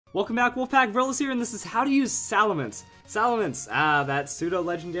Welcome back, Wolfpack. Verlis here, and this is how to use Salamence. Salamence, that pseudo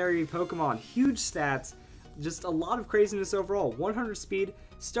legendary Pokemon. Huge stats, just a lot of craziness overall. 100 speed,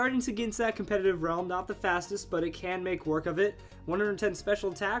 starting to get into that competitive realm. Not the fastest, but it can make work of it. 110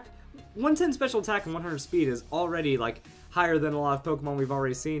 special attack. 110 special attack and 100 speed is already like higher than a lot of Pokemon we've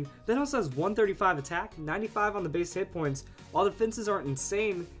already seen. Then also has 135 attack, 95 on the base hit points. While defenses aren't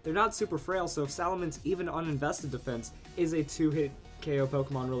insane, they're not super frail, so Salamence, even uninvested defense, is a 2-hit KO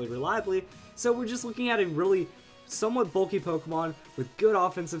Pokemon really reliably. So we're just looking at a really somewhat bulky Pokemon with good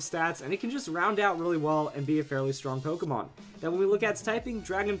offensive stats, and it can just round out really well and be a fairly strong Pokemon. Now when we look at its typing,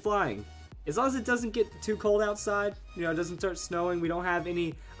 Dragon Flying. As long as it doesn't get too cold outside, it doesn't start snowing, we don't have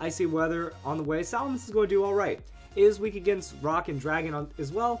any icy weather on the way, Salamence is going to do alright. It is weak against Rock and Dragon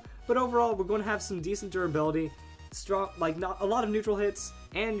as well, but overall we're going to have some decent durability, strong, like not a lot of neutral hits,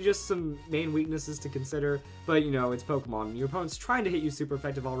 and just some main weaknesses to consider, but it's Pokemon. Your opponent's trying to hit you super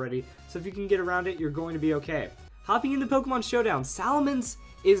effective already, so if you can get around it, you're going to be okay. Hopping into Pokemon Showdown, Salamence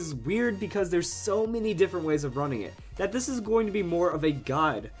is weird because there's so many different ways of running it, that this is going to be more of a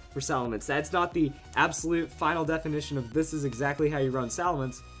guide for Salamence. That's not the absolute final definition of this is exactly how you run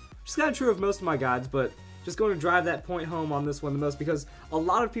Salamence, which is kind of true of most of my guides, but just going to drive that point home on this one the most because a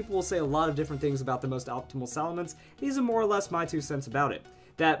lot of people will say a lot of different things about the most optimal Salamence. These are more or less my 2 cents about it.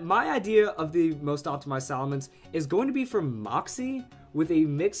 That my idea of the most optimized Salamence is going to be for Moxie with a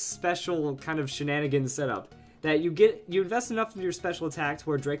mixed special kind of shenanigans setup. That you invest enough in your special attack to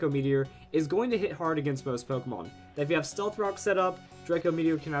where Draco Meteor is going to hit hard against most Pokemon. That if you have Stealth Rock set up, Draco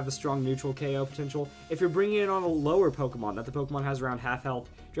Meteor can have a strong neutral KO potential. If you're bringing it on a lower Pokemon, that the Pokemon has around half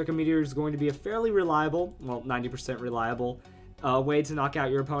health, Draco Meteor is going to be a fairly reliable, well 90% reliable, way to knock out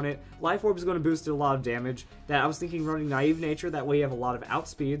your opponent. Life Orb is going to boost a lot of damage. That I was thinking running Naive Nature, that way you have a lot of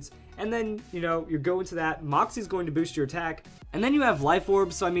outspeeds. And then, you go into that, Moxie's going to boost your attack. And then you have Life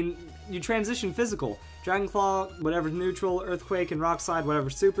Orb, so I mean, you transition physical. Dragon Claw, whatever's neutral, Earthquake, and Rock Slide, whatever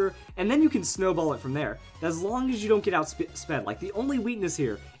super, and then you can snowball it from there. As long as you don't get outsped, like the only weakness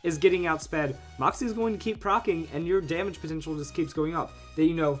here is getting outsped, Moxie's going to keep proccing and your damage potential just keeps going up.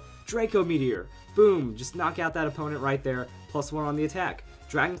 Then Draco Meteor, boom, just knock out that opponent right there, +1 on the attack.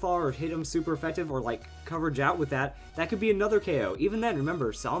 Dragon Claw or hit him super effective or like coverage out with that could be another KO. Even then,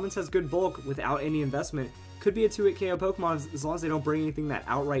 remember, Salamence has good bulk without any investment, could be a 2-hit KO Pokemon as long as they don't bring anything that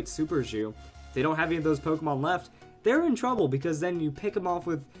outright supers you. If they don't have any of those Pokemon left, they're in trouble because then you pick them off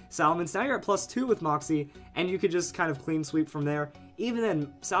with Salamence. Now you're at +2 with Moxie, and you could just kind of clean sweep from there. Even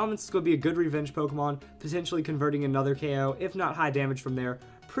then, Salamence is going to be a good revenge Pokemon, potentially converting another KO, if not high damage from there,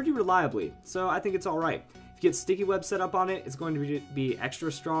 pretty reliably. So I think it's alright. If you get Sticky Web set up on it, it's going to be extra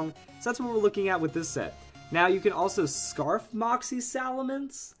strong. So that's what we're looking at with this set. Now you can also Scarf Moxie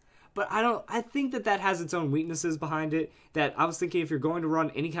Salamence, but I think that has its own weaknesses behind it. That I was thinking if you're going to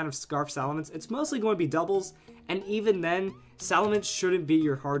run any kind of Scarf Salamence, it's mostly going to be doubles, and even then, Salamence shouldn't be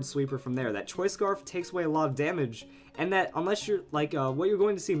your hard sweeper from there. That Choice Scarf takes away a lot of damage, and that unless you're like, what you're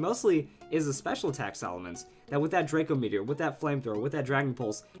going to see mostly is a special attack Salamence. That with that Draco Meteor, with that Flamethrower, with that Dragon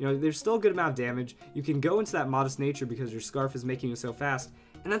Pulse, there's still a good amount of damage. You can go into that Modest Nature because your Scarf is making you so fast,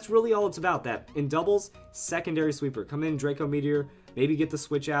 and that's really all it's about. That in doubles, secondary sweeper. Come in, Draco Meteor, maybe get the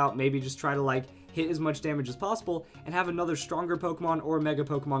switch out, maybe just try to hit as much damage as possible and have another stronger Pokemon or Mega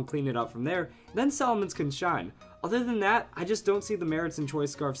Pokemon clean it up from there. Then Salamence can shine. Other than that, I just don't see the merits in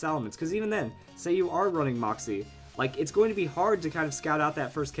Choice Scarf Salamence, because even then, say you are running Moxie, it's going to be hard to kind of scout out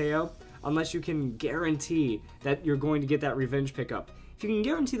that first KO unless you can guarantee that you're going to get that revenge pickup. If you can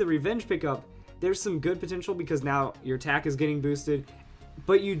guarantee the revenge pickup, there's some good potential because now your attack is getting boosted,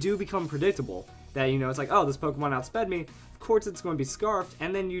 but you do become predictable. That, it's like, oh, this Pokemon outsped me, of course it's going to be Scarfed,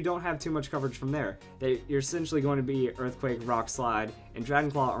 and then you don't have too much coverage from there. That you're essentially going to be Earthquake, Rock Slide, and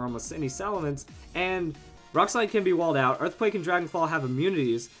Dragon Claw are almost any Salamence, and Rock Slide can be walled out, Earthquake and Dragon Claw have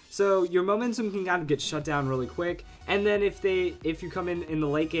immunities, so your momentum can kind of get shut down really quick, and then if you come in the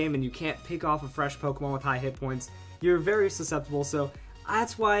late game and you can't pick off a fresh Pokemon with high hit points, you're very susceptible, so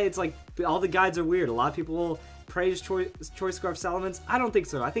that's why it's like, all the guides are weird. A lot of people will praise Choice Scarf Salamence. I don't think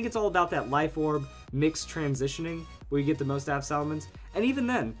so. I think it's all about that Life Orb mixed transitioning where you get the most out of Salamence. And even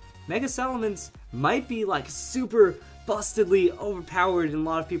then, Mega Salamence might be super bustedly overpowered in a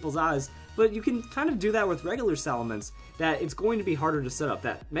lot of people's eyes, but you can kind of do that with regular Salamence, that it's going to be harder to set up.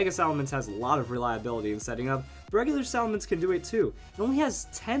 That Mega Salamence has a lot of reliability in setting up, but regular Salamence can do it too. It only has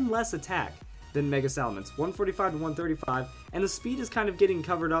 10 less attack than Mega Salamence, 145 to 135, and the speed is kind of getting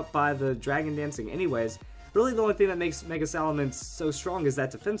covered up by the Dragon Dancing anyways. Really the only thing that makes Mega Salamence so strong is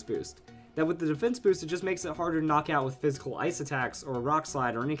that defense boost. That with the defense boost, it just makes it harder to knock out with physical ice attacks or rock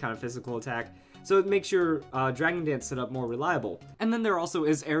slide or any kind of physical attack. so it makes your Dragon Dance setup more reliable. And then there also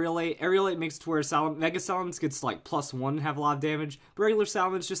is Aerialate. Aerialate makes it to where Mega Salamence gets like +1 and have a lot of damage, but regular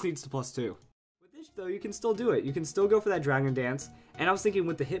Salamence just needs to +2. With this though, you can still do it. You can still go for that Dragon Dance, and I was thinking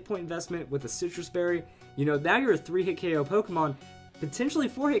with the hit point investment, with the Citrus Berry, you know, now you're a 3-hit KO Pokemon, potentially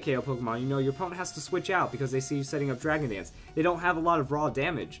 4-hit KO Pokemon. You know, your opponent has to switch out because they see you setting up Dragon Dance. They don't have a lot of raw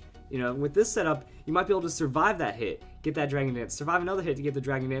damage. You know, with this setup, you might be able to survive that hit, get that Dragon Dance, survive another hit to get the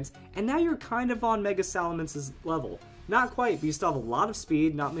Dragon Dance, and now you're kind of on Mega Salamence's level. Not quite, but you still have a lot of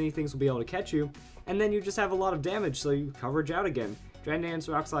speed, not many things will be able to catch you, and then you just have a lot of damage, so you coverage out again. Dragon Dance,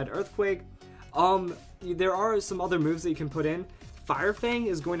 Rock Slide, Earthquake. There are some other moves that you can put in. Fire Fang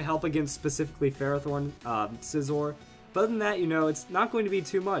is going to help against specifically Ferrothorn, Scizor. But other than that, you know, it's not going to be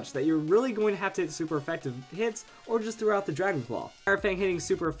too much, that you're really going to have to hit super effective hits, or just throw out the Dragon Claw. Fire Fang hitting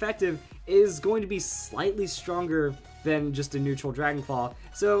super effective is going to be slightly stronger than just a neutral Dragon Claw,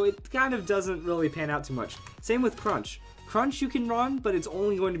 so it kind of doesn't really pan out too much. Same with Crunch. Crunch you can run, but it's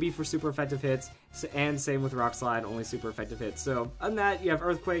only going to be for super effective hits, and same with Rock Slide, only super effective hits. So, other than that, you have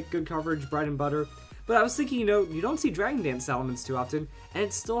Earthquake, good coverage, Bread and Butter. But I was thinking, you know, you don't see Dragon Dance Salamence too often, and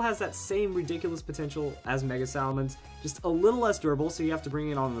it still has that same ridiculous potential as Mega Salamence, just a little less durable, so you have to bring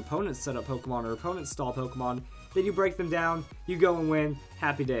it on an opponent's setup Pokemon or opponent's stall Pokemon. Then you break them down, you go and win,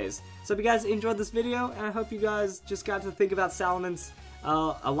 happy days. So if you guys enjoyed this video, and I hope you guys just got to think about Salamence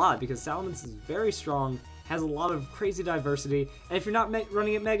a lot, because Salamence is very strong, has a lot of crazy diversity, and if you're not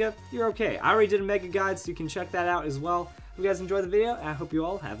running it Mega, you're okay. I already did a Mega guide, so you can check that out as well. If you guys enjoyed the video, and I hope you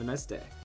all have a nice day.